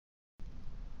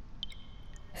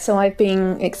So I've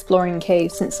been exploring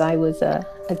caves since I was a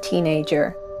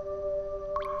teenager.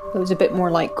 It was a bit more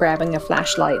like grabbing a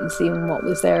flashlight and seeing what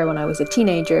was there when I was a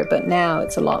teenager, but now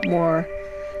it's a lot more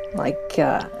like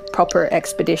proper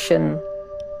expedition.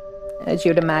 As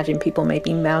you'd imagine, people may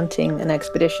be mounting an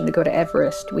expedition to go to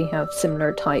Everest. We have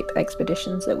similar type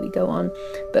expeditions that we go on,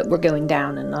 but we're going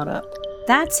down and not up.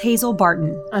 That's Hazel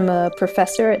Barton. I'm a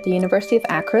professor at the University of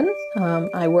Akron.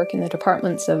 I work in the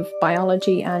departments of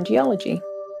biology and geology.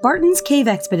 Barton's cave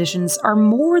expeditions are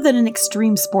more than an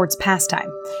extreme sports pastime.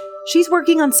 She's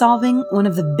working on solving one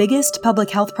of the biggest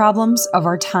public health problems of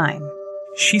our time.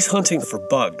 She's hunting for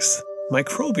bugs,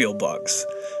 microbial bugs,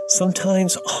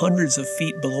 sometimes hundreds of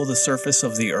feet below the surface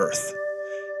of the Earth.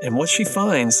 And what she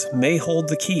finds may hold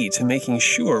the key to making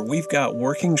sure we've got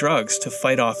working drugs to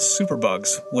fight off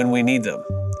superbugs when we need them.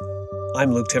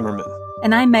 I'm Luke Timmerman.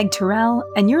 And I'm Meg Terrell,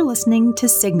 and you're listening to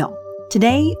Signal.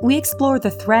 Today, we explore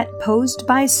the threat posed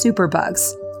by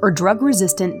superbugs, or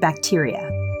drug-resistant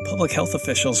bacteria. Public health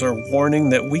officials are warning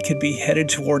that we could be headed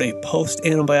toward a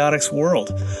post-antibiotics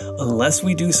world unless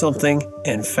we do something,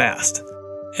 and fast.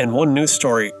 And one news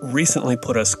story recently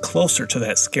put us closer to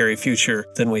that scary future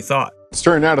than we thought. Let's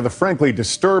turn now to the frankly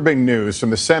disturbing news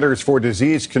from the Centers for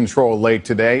Disease Control late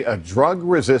today. A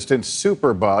drug-resistant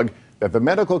superbug that the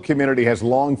medical community has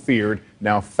long feared,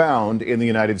 now found in the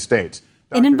United States.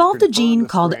 It involved a gene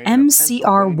called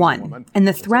MCR1 and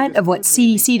the threat of what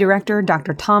CDC Director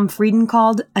Dr. Tom Frieden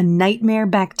called a nightmare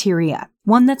bacteria,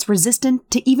 one that's resistant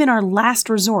to even our last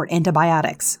resort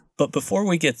antibiotics. But before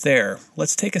we get there,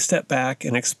 let's take a step back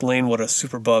and explain what a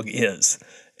superbug is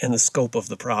and the scope of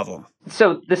the problem.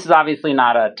 So this is obviously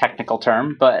not a technical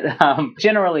term, but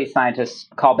generally scientists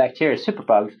call bacteria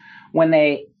superbugs when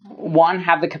they, one,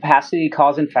 have the capacity to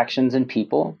cause infections in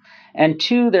people, and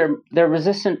two, they're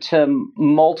resistant to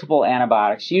multiple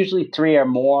antibiotics, usually 3 or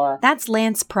more. That's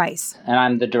Lance Price. And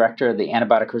I'm the director of the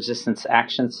Antibiotic Resistance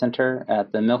Action Center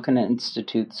at the Milken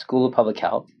Institute School of Public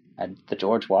Health at the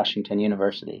George Washington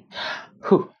University.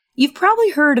 Whew. You've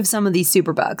probably heard of some of these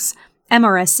superbugs.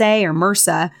 MRSA or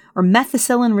MRSA, or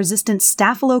methicillin-resistant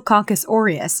Staphylococcus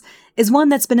aureus, is one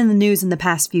that's been in the news in the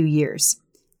past few years.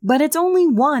 But it's only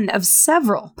one of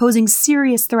several posing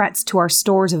serious threats to our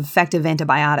stores of effective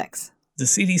antibiotics. The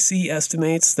CDC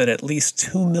estimates that at least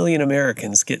 2 million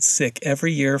Americans get sick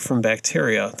every year from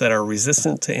bacteria that are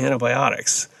resistant to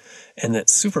antibiotics, and that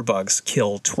superbugs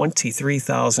kill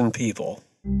 23,000 people.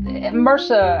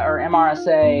 MRSA or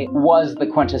MRSA was the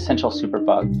quintessential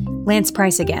superbug. Lance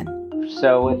Price again.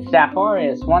 So with Staph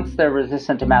aureus, once they're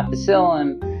resistant to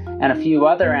methicillin and a few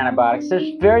other antibiotics,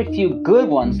 there's very few good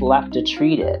ones left to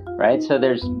treat it, right? So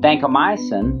there's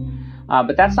vancomycin,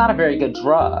 but that's not a very good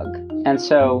drug. And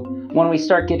so when we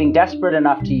start getting desperate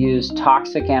enough to use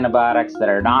toxic antibiotics that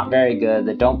are not very good,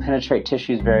 that don't penetrate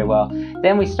tissues very well,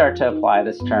 then we start to apply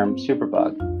this term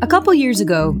superbug. A couple years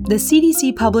ago, the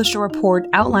CDC published a report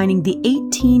outlining the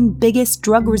 18 biggest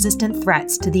drug-resistant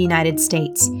threats to the United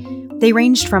States. They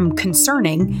ranged from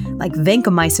concerning, like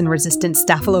vancomycin-resistant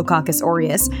Staphylococcus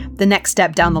aureus, the next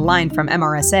step down the line from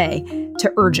MRSA,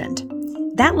 to urgent.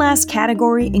 That last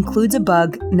category includes a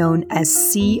bug known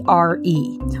as CRE,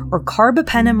 or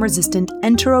carbapenem-resistant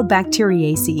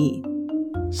Enterobacteriaceae.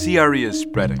 CRE is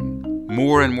spreading.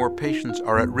 More and more patients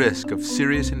are at risk of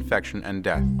serious infection and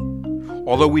death.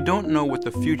 Although we don't know what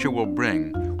the future will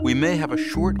bring, we may have a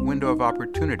short window of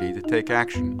opportunity to take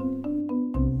action.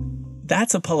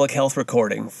 That's a public health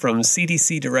recording from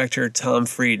CDC Director Tom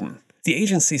Frieden. The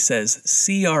agency says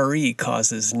CRE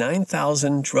causes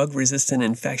 9,000 drug-resistant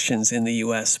infections in the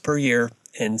U.S. per year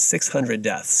and 600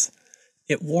 deaths.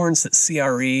 It warns that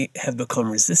CRE have become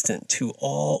resistant to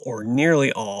all or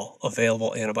nearly all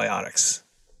available antibiotics.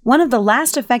 One of the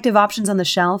last effective options on the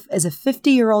shelf is a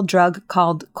 50-year-old drug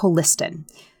called colistin.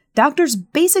 Doctors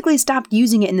basically stopped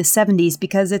using it in the 70s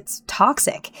because it's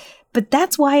toxic, but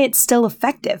that's why it's still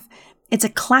effective. It's a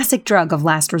classic drug of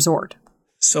last resort.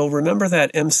 So remember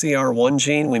that MCR1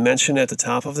 gene we mentioned at the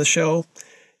top of the show?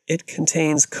 It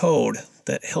contains code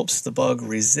that helps the bug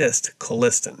resist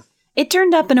colistin. It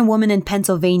turned up in a woman in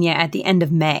Pennsylvania at the end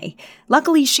of May.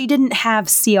 Luckily, she didn't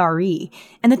have CRE,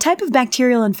 and the type of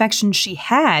bacterial infection she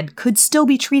had could still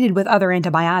be treated with other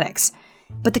antibiotics.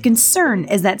 But the concern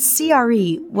is that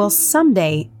CRE will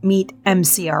someday meet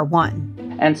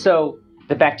MCR1. And so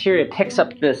the bacteria picks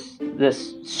up this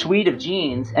suite of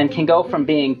genes and can go from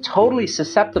being totally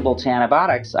susceptible to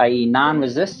antibiotics, i.e.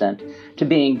 non-resistant, to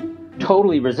being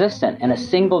totally resistant in a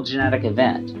single genetic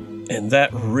event. And that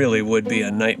really would be a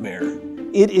nightmare.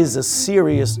 It is a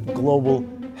serious global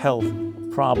health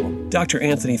problem. Dr.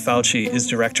 Anthony Fauci is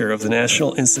director of the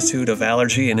National Institute of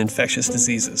Allergy and Infectious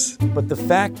Diseases. But the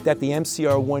fact that the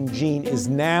MCR1 gene is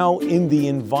now in the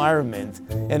environment,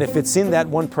 and if it's in that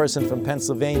one person from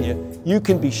Pennsylvania, you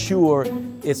can be sure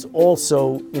it's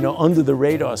also, under the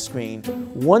radar screen.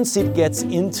 Once it gets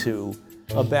into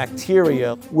a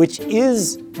bacteria which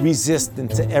is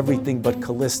resistant to everything but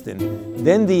colistin,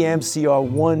 then the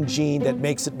MCR1 gene that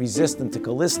makes it resistant to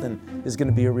colistin is going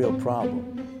to be a real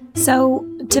problem. So,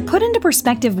 to put into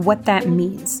perspective what that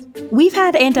means, we've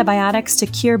had antibiotics to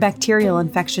cure bacterial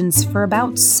infections for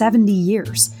about 70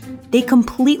 years. They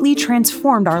completely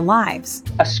transformed our lives.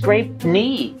 A scraped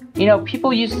knee.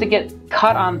 People used to get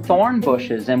cut on thorn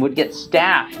bushes and would get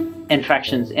staph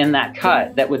infections in that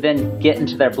cut that would then get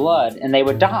into their blood, and they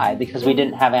would die because we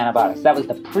didn't have antibiotics. That was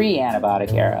the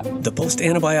pre-antibiotic era. The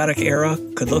post-antibiotic era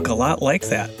could look a lot like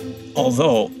that,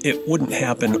 although it wouldn't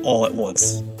happen all at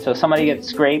once. So somebody gets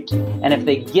scraped, and if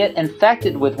they get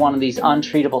infected with one of these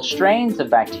untreatable strains of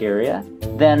bacteria,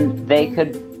 then they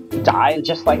could die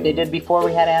just like they did before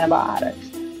we had antibiotics.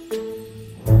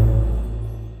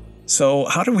 So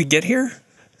how did we get here?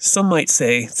 Some might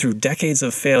say through decades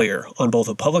of failure on both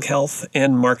a public health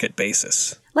and market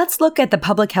basis. Let's look at the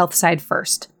public health side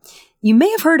first. You may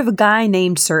have heard of a guy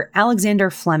named Sir Alexander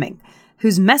Fleming,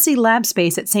 whose messy lab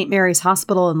space at St. Mary's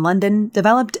Hospital in London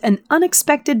developed an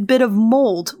unexpected bit of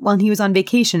mold while he was on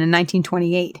vacation in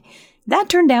 1928. That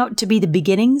turned out to be the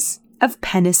beginnings of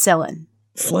penicillin.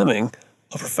 Fleming,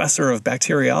 a professor of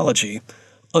bacteriology,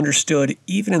 understood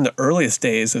even in the earliest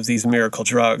days of these miracle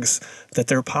drugs that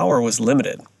their power was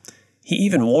limited. He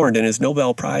even warned in his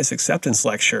Nobel Prize acceptance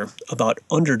lecture about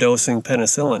underdosing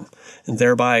penicillin and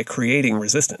thereby creating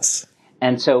resistance.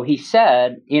 And so he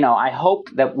said, I hope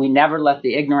that we never let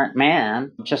the ignorant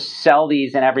man just sell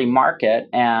these in every market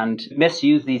and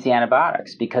misuse these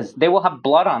antibiotics, because they will have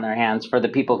blood on their hands for the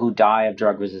people who die of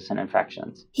drug-resistant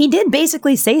infections. He did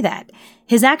basically say that.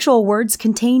 His actual words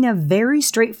contain a very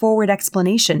straightforward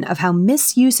explanation of how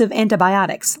misuse of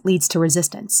antibiotics leads to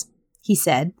resistance. He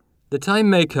said, "The time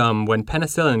may come when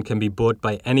penicillin can be bought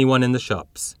by anyone in the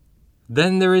shops.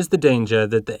 Then there is the danger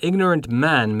that the ignorant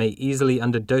man may easily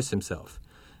underdose himself,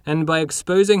 and by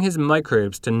exposing his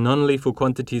microbes to non-lethal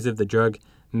quantities of the drug,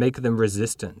 make them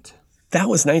resistant." That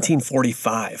was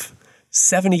 1945.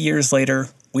 70 years later,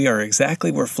 we are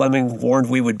exactly where Fleming warned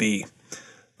we would be.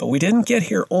 But we didn't get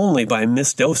here only by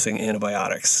misdosing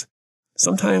antibiotics.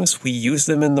 Sometimes we use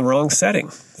them in the wrong setting,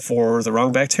 for the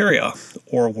wrong bacteria,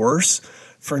 or worse,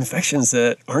 for infections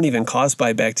that aren't even caused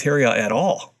by bacteria at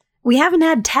all. We haven't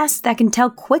had tests that can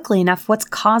tell quickly enough what's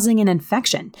causing an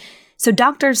infection, so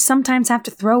doctors sometimes have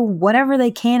to throw whatever they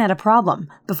can at a problem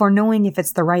before knowing if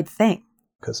it's the right thing.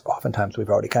 Because oftentimes we've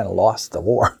already kind of lost the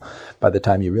war by the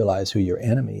time you realize who your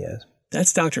enemy is.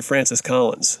 That's Dr. Francis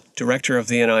Collins, director of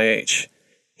the NIH.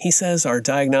 He says our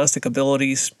diagnostic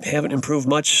abilities haven't improved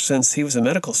much since he was a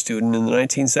medical student in the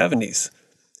 1970s.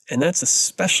 And that's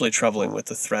especially troubling with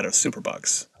the threat of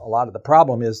superbugs. A lot of the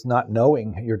problem is not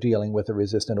knowing you're dealing with a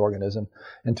resistant organism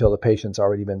until the patient's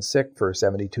already been sick for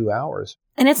 72 hours.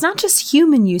 And it's not just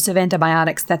human use of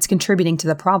antibiotics that's contributing to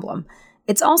the problem.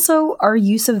 It's also our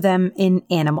use of them in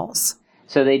animals.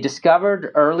 So they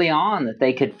discovered early on that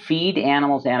they could feed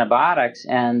animals antibiotics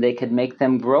and they could make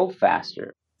them grow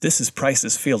faster. This is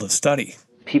Price's field of study.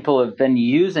 People have been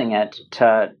using it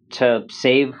to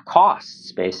save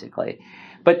costs, basically.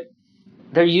 But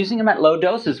they're using them at low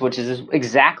doses, which is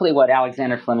exactly what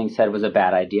Alexander Fleming said was a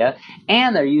bad idea.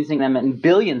 And they're using them in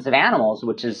billions of animals,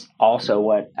 which is also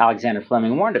what Alexander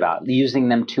Fleming warned about, using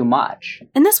them too much.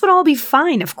 And this would all be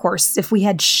fine, of course, if we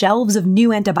had shelves of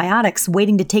new antibiotics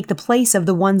waiting to take the place of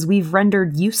the ones we've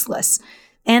rendered useless.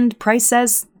 And Price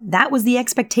says that was the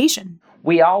expectation.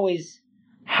 We always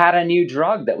had a new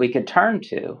drug that we could turn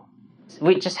to.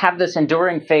 We just have this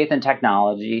enduring faith in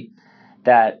technology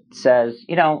that says,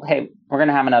 hey, we're going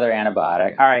to have another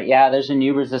antibiotic. All right, yeah, there's a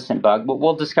new resistant bug, but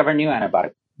we'll discover a new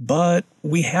antibiotic. But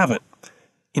we haven't.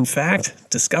 In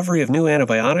fact, discovery of new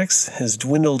antibiotics has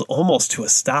dwindled almost to a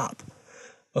stop.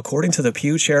 According to the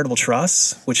Pew Charitable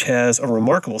Trust, which has a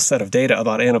remarkable set of data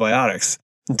about antibiotics,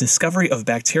 discovery of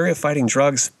bacteria-fighting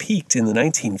drugs peaked in the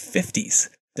 1950s.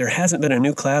 There hasn't been a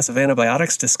new class of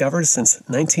antibiotics discovered since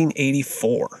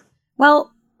 1984.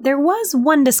 Well, there was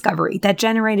one discovery that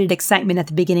generated excitement at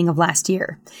the beginning of last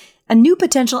year. A new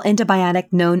potential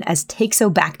antibiotic known as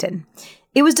Teixobactin.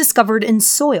 It was discovered in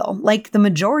soil, like the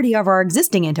majority of our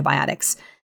existing antibiotics.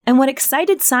 And what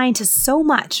excited scientists so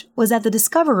much was that the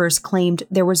discoverers claimed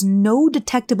there was no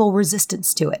detectable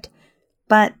resistance to it.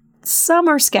 But some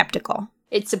are skeptical.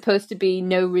 It's supposed to be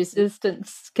no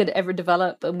resistance could ever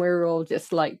develop, and we're all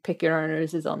just like picking our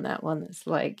noses on that one. It's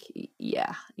like,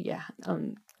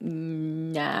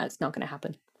 nah, it's not going to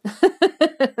happen.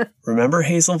 Remember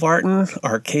Hazel Barton,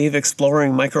 our cave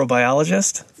exploring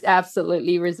microbiologist?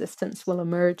 Absolutely, resistance will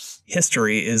emerge.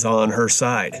 History is on her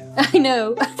side. I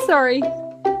know. Sorry.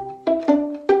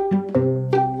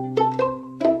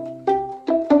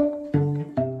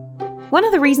 One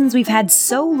of the reasons we've had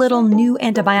so little new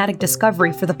antibiotic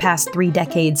discovery for the past 3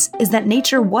 decades is that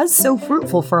nature was so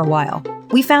fruitful for a while.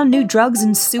 We found new drugs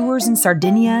in sewers in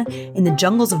Sardinia, in the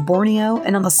jungles of Borneo,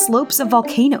 and on the slopes of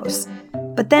volcanoes.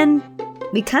 But then,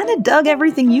 we kind of dug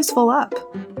everything useful up.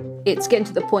 It's getting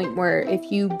to the point where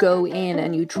if you go in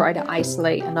and you try to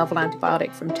isolate a novel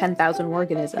antibiotic from 10,000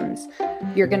 organisms,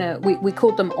 you're gonna, we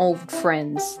called them old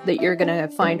friends, that you're gonna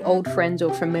find old friends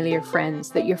or familiar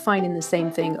friends, that you're finding the same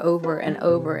thing over and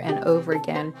over and over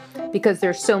again, because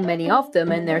there's so many of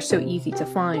them and they're so easy to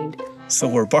find. So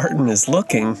where Barton is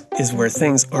looking is where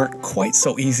things aren't quite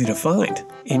so easy to find,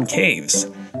 in caves,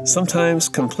 sometimes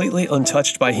completely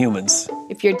untouched by humans.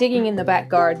 If you're digging in the back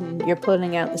garden, you're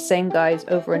pulling out the same guys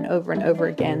over and over and over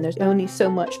again. There's only so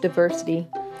much diversity.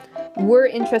 We're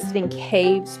interested in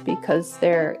caves because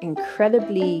they're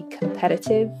incredibly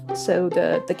competitive. So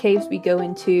the caves we go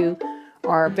into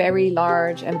are very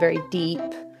large and very deep.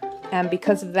 And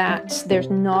because of that, there's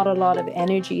not a lot of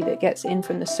energy that gets in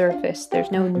from the surface.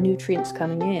 There's no nutrients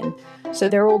coming in. So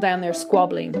they're all down there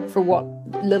squabbling for what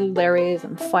little there is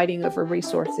and fighting over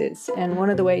resources. And one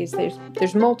of the ways,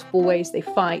 there's multiple ways they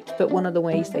fight, but one of the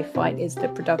ways they fight is the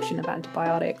production of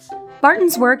antibiotics.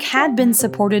 Barton's work had been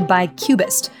supported by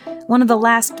Cubist, one of the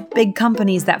last big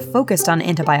companies that focused on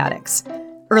antibiotics.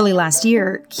 Early last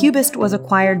year, Cubist was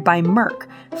acquired by Merck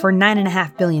for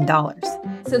 $9.5 billion.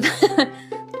 So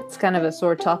that's kind of a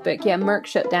sore topic. Yeah, Merck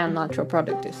shut down natural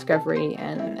product discovery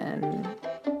and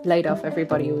laid off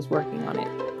everybody who was working on it.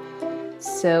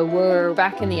 So we're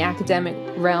back in the academic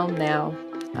realm now.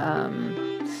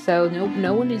 So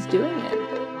no one is doing it.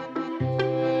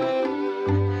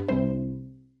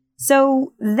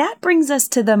 So that brings us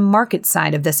to the market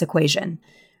side of this equation.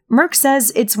 Merck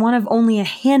says it's one of only a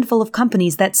handful of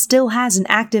companies that still has an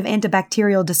active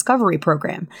antibacterial discovery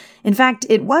program. In fact,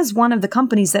 it was one of the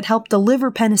companies that helped deliver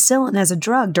penicillin as a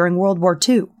drug during World War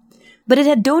II. But it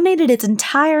had donated its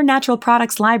entire natural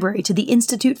products library to the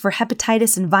Institute for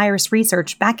Hepatitis and Virus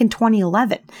Research back in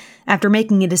 2011, after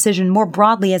making a decision more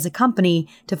broadly as a company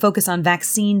to focus on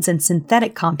vaccines and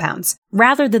synthetic compounds,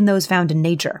 rather than those found in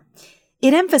nature.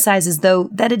 It emphasizes, though,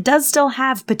 that it does still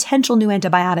have potential new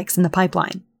antibiotics in the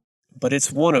pipeline. But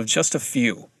it's one of just a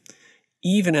few.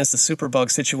 Even as the superbug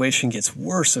situation gets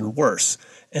worse and worse,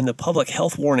 and the public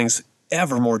health warnings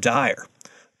ever more dire,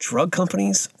 drug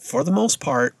companies, for the most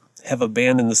part, have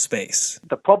abandoned the space.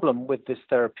 The problem with this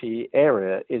therapy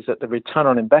area is that the return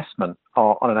on investment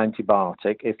on an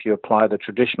antibiotic, if you apply the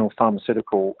traditional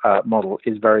pharmaceutical model,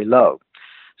 is very low.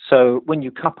 So when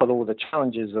you couple all the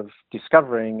challenges of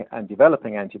discovering and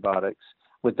developing antibiotics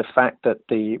with the fact that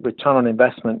the return on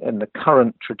investment in the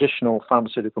current traditional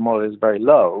pharmaceutical model is very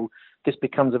low, this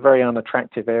becomes a very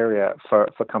unattractive area for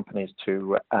companies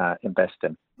to invest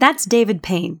in. That's David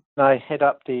Payne. I head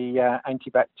up the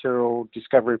antibacterial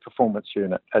discovery performance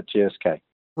unit at GSK.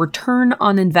 Return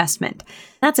on investment.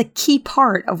 That's a key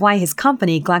part of why his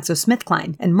company,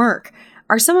 GlaxoSmithKline and Merck,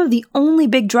 are some of the only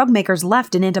big drug makers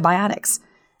left in antibiotics.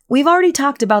 We've already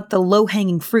talked about the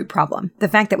low-hanging fruit problem, the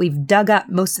fact that we've dug up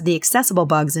most of the accessible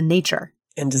bugs in nature.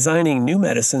 And designing new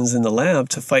medicines in the lab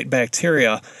to fight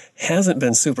bacteria hasn't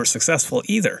been super successful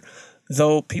either,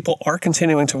 though people are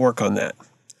continuing to work on that.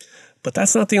 But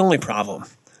that's not the only problem.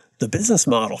 The business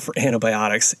model for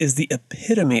antibiotics is the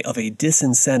epitome of a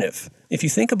disincentive. If you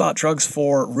think about drugs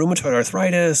for rheumatoid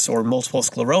arthritis or multiple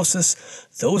sclerosis,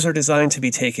 those are designed to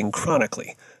be taken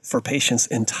chronically for patients'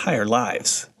 entire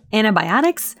lives.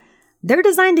 Antibiotics? They're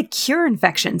designed to cure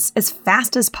infections as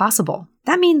fast as possible.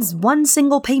 That means one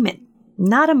single payment,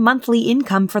 not a monthly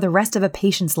income for the rest of a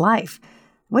patient's life.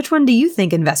 Which one do you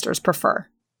think investors prefer?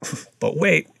 But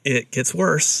wait, it gets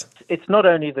worse. It's not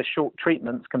only the short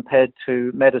treatments compared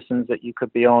to medicines that you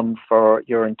could be on for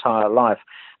your entire life.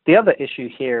 The other issue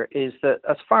here is that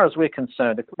as far as we're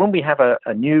concerned, when we have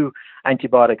a new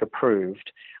antibiotic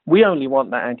approved, we only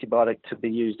want that antibiotic to be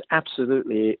used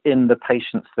absolutely in the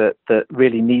patients that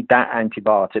really need that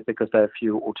antibiotic because there are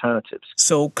few alternatives.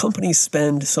 So companies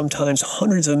spend sometimes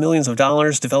hundreds of millions of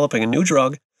dollars developing a new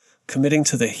drug, committing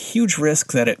to the huge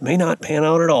risk that it may not pan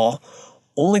out at all,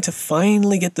 only to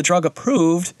finally get the drug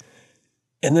approved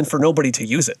and then for nobody to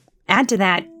use it. Add to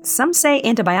that, some say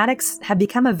antibiotics have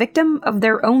become a victim of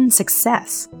their own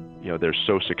success. they're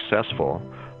so successful,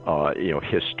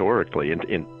 historically.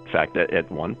 In fact,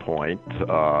 at one point,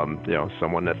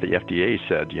 someone at the FDA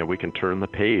said, we can turn the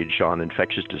page on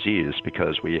infectious disease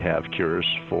because we have cures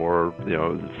for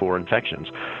infections.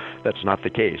 That's not the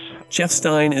case. Jeff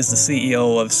Stein is the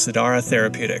CEO of Cidara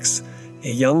Therapeutics, a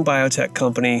young biotech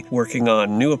company working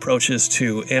on new approaches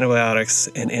to antibiotics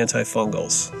and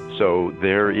antifungals. So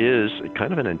there is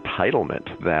kind of an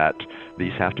entitlement that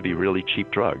these have to be really cheap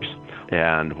drugs.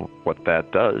 And what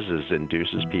that does is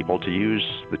induces people to use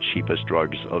the cheapest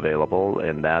drugs available,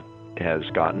 and that has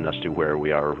gotten us to where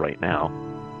we are right now.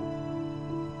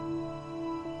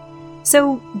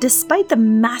 So, despite the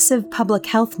massive public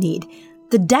health need,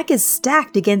 the deck is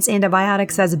stacked against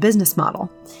antibiotics as a business model.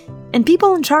 And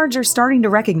people in charge are starting to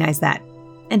recognize that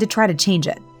and to try to change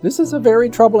it. This is a very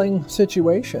troubling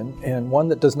situation, and one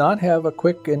that does not have a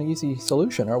quick and easy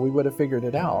solution, or we would have figured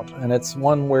it out. And it's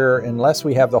one where, unless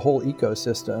we have the whole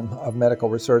ecosystem of medical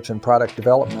research and product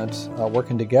development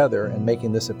working together and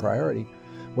making this a priority,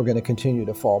 we're going to continue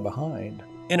to fall behind.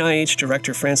 NIH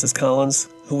Director Francis Collins,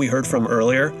 who we heard from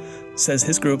earlier, says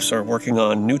his groups are working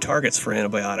on new targets for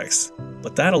antibiotics,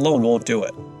 but that alone won't do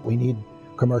it. We need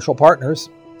commercial partners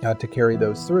to carry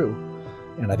those through.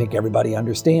 And I think everybody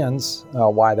understands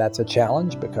why that's a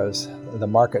challenge, because the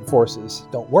market forces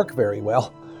don't work very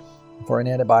well for an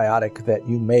antibiotic that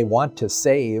you may want to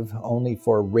save only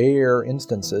for rare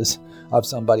instances of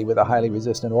somebody with a highly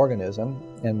resistant organism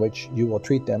in which you will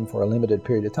treat them for a limited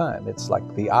period of time. It's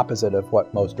like the opposite of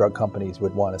what most drug companies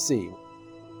would want to see.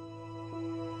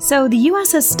 So the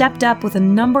U.S. has stepped up with a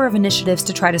number of initiatives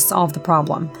to try to solve the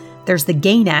problem. There's the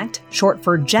GAIN Act, short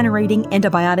for Generating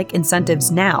Antibiotic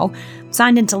Incentives Now,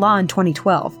 signed into law in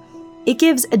 2012. It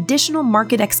gives additional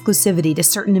market exclusivity to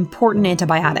certain important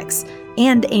antibiotics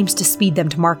and aims to speed them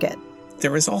to market.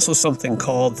 There is also something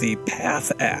called the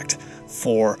PATH Act,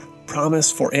 for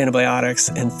Promise for Antibiotics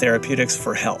and Therapeutics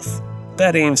for Health.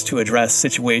 That aims to address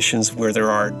situations where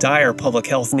there are dire public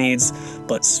health needs,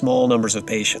 but small numbers of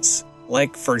patients.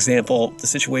 Like, for example, the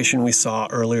situation we saw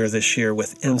earlier this year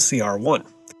with MCR1.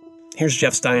 Here's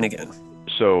Jeff Stein again.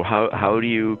 So how do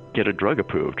you get a drug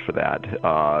approved for that?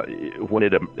 When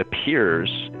it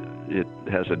appears, it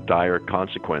has a dire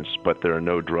consequence, but there are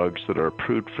no drugs that are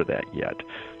approved for that yet.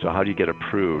 So how do you get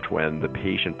approved when the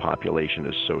patient population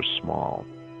is so small?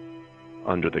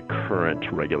 Under the current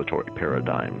regulatory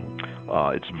paradigm,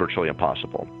 it's virtually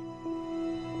impossible.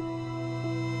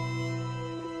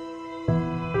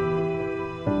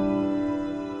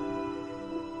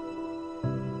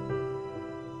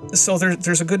 So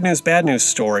there's a good news, bad news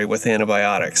story with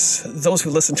antibiotics. Those who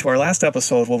listened to our last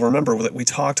episode will remember that we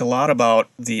talked a lot about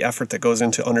the effort that goes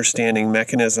into understanding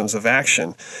mechanisms of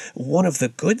action. One of the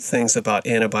good things about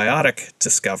antibiotic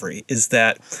discovery is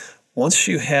that once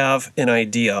you have an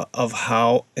idea of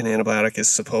how an antibiotic is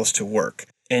supposed to work,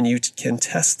 and you can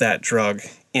test that drug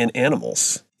in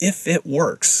animals, if it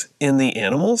works in the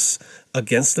animals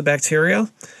against the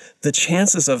bacteria, the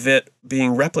chances of it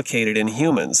being replicated in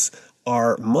humans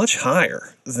are much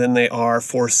higher than they are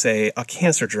for, say, a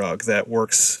cancer drug that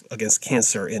works against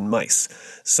cancer in mice.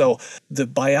 So the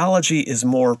biology is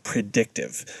more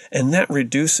predictive, and that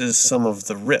reduces some of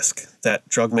the risk that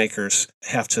drug makers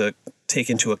have to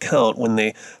take into account when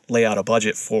they lay out a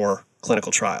budget for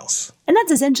clinical trials. And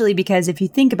that's essentially because if you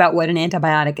think about what an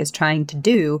antibiotic is trying to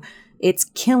do, it's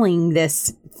killing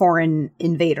this foreign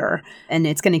invader, and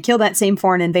it's going to kill that same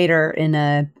foreign invader in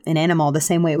an animal the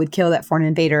same way it would kill that foreign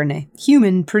invader in a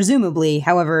human, presumably.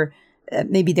 However,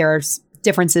 maybe there are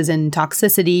differences in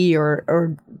toxicity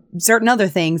or certain other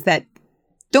things that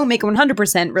don't make it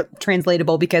 100%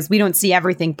 translatable, because we don't see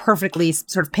everything perfectly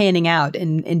sort of panning out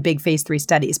in big phase 3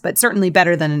 studies, but certainly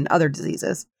better than in other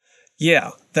diseases.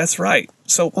 Yeah, that's right.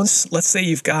 So let's say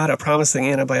you've got a promising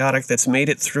antibiotic that's made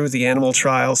it through the animal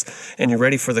trials and you're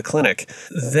ready for the clinic.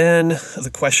 Then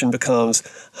the question becomes,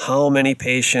 how many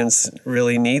patients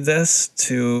really need this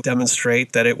to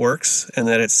demonstrate that it works and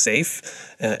that it's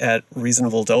safe at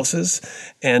reasonable doses?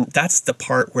 And that's the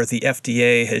part where the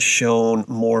FDA has shown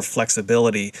more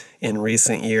flexibility in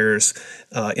recent years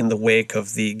in the wake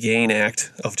of the GAIN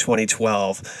Act of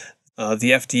 2012.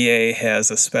 The FDA has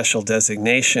a special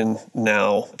designation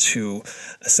now to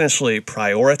essentially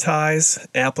prioritize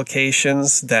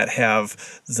applications that have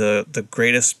the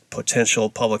greatest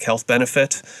potential public health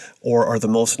benefit or are the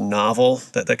most novel,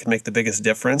 that can make the biggest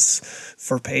difference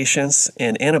for patients.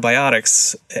 And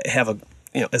antibiotics have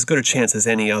as good a chance as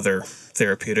any other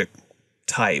therapeutic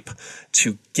type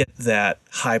to get that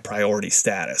high priority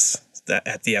status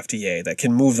at the FDA that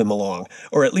can move them along,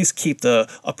 or at least keep a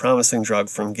promising drug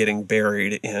from getting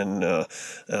buried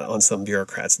on some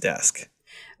bureaucrat's desk.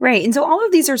 Right. And so all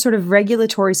of these are sort of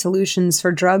regulatory solutions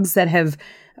for drugs that have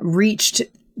reached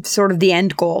sort of the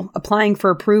end goal, applying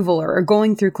for approval or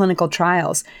going through clinical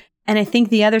trials. And I think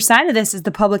the other side of this is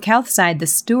the public health side, the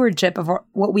stewardship of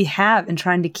what we have and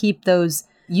trying to keep those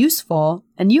useful.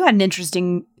 And you had an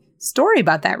interesting story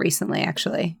about that recently,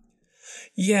 actually.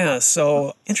 Yeah,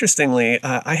 so interestingly,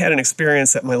 I had an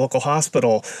experience at my local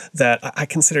hospital that I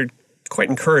considered quite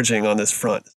encouraging on this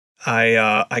front.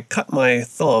 I cut my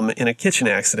thumb in a kitchen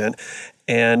accident,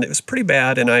 and it was pretty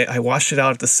bad, and I washed it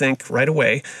out at the sink right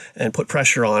away and put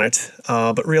pressure on it,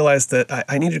 but realized that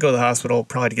I needed to go to the hospital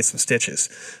probably to get some stitches.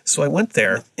 So I went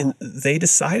there, and they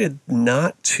decided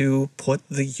not to put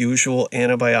the usual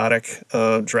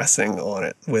antibiotic dressing on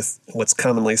it with what's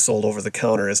commonly sold over the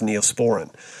counter as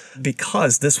Neosporin,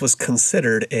 because this was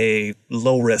considered a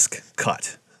low-risk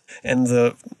cut. And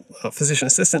the physician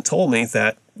assistant told me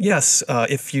that, yes,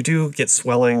 if you do get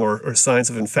swelling or signs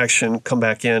of infection, come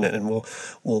back in and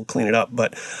we'll clean it up.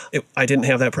 But I didn't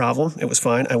have that problem. It was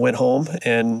fine. I went home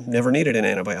and never needed an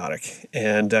antibiotic.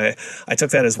 And I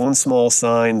took that as one small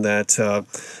sign that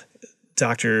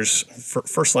doctors,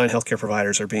 first-line healthcare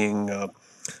providers are being,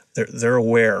 they're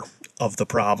aware of the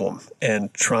problem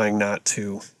and trying not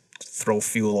to throw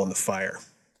fuel on the fire.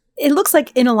 It looks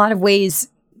like in a lot of ways,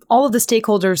 all of the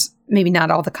stakeholders, maybe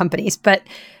not all the companies, but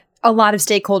a lot of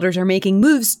stakeholders are making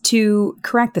moves to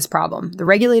correct this problem. The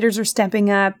regulators are stepping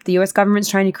up. The U.S. government's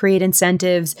trying to create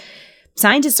incentives.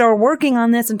 Scientists are working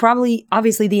on this, and probably,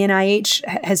 obviously, the NIH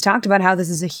has talked about how this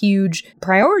is a huge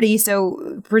priority.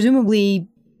 So presumably,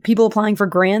 people applying for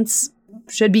grants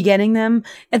should be getting them.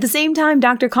 At the same time,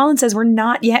 Dr. Collins says we're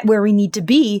not yet where we need to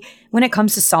be when it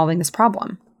comes to solving this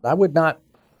problem. I would not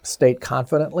state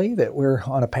confidently that we're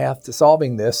on a path to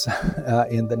solving this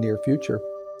in the near future.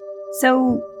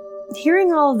 So,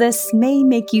 hearing all this may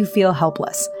make you feel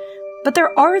helpless, but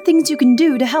there are things you can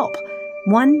do to help.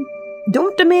 1,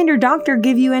 don't demand your doctor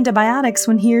give you antibiotics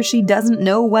when he or she doesn't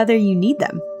know whether you need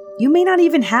them. You may not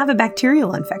even have a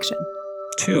bacterial infection.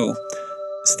 2,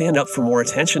 stand up for more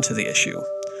attention to the issue.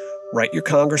 Write your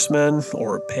congressman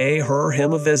or pay her or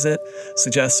him a visit,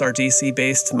 suggests our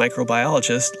DC-based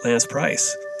microbiologist, Lance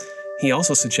Price. He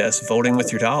also suggests voting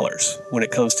with your dollars when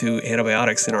it comes to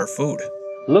antibiotics in our food.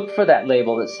 Look for that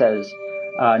label that says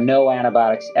no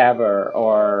antibiotics ever,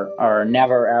 or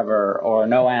never ever, or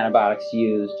no antibiotics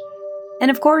used. And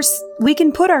of course, we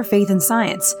can put our faith in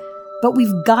science, but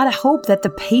we've got to hope that the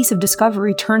pace of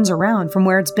discovery turns around from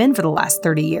where it's been for the last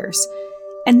 30 years.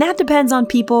 And that depends on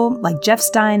people like Jeff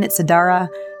Stein at Cidara,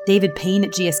 David Payne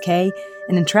at GSK,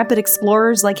 and intrepid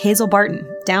explorers like Hazel Barton,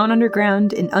 down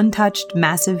underground in untouched,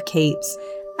 massive caves.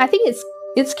 I think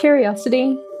it's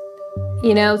curiosity.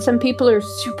 You know, some people are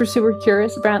super, super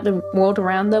curious about the world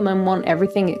around them and want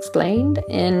everything explained.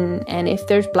 And if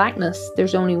there's blackness,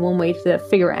 there's only one way to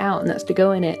figure it out, and that's to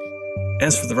go in it.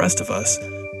 As for the rest of us,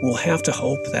 we'll have to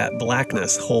hope that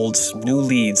blackness holds new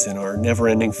leads in our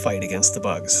never-ending fight against the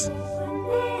bugs.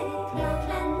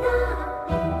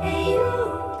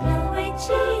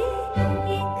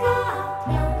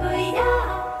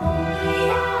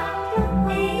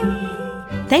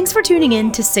 Thanks for tuning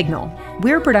in to Signal.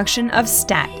 We're a production of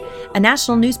STAT, a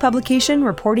national news publication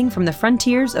reporting from the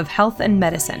frontiers of health and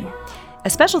medicine. A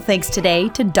special thanks today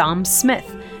to Dom Smith,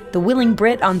 the willing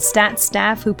Brit on STAT's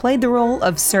staff who played the role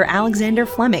of Sir Alexander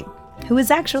Fleming, who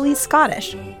is actually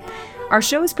Scottish. Our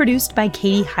show is produced by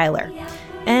Katie Heiler.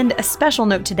 And a special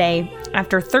note today,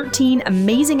 after 13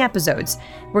 amazing episodes,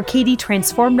 where Katie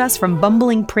transformed us from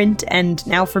bumbling print and,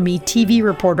 now for me, TV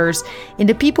reporters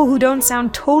into people who don't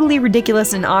sound totally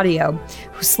ridiculous in audio,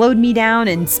 who slowed me down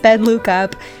and sped Luke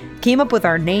up, came up with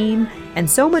our name, and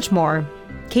so much more,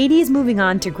 Katie is moving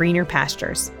on to greener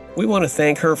pastures. We want to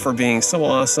thank her for being so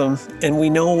awesome, and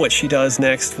we know what she does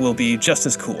next will be just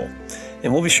as cool.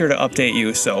 And we'll be sure to update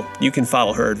you so you can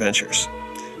follow her adventures.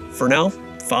 For now,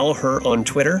 follow her on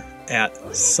Twitter at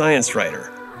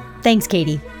ScienceWriter. Thanks,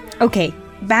 Katie. Okay,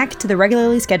 back to the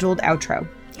regularly scheduled outro.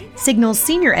 Signal's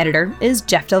senior editor is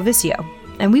Jeff Del Vicio,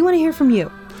 and we want to hear from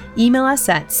you. Email us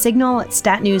at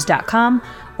signal@statnews.com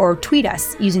or tweet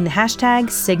us using the hashtag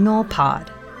SignalPod.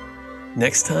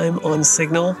 Next time on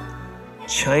Signal,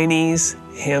 Chinese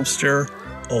hamster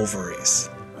ovaries.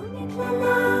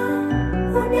 Clara,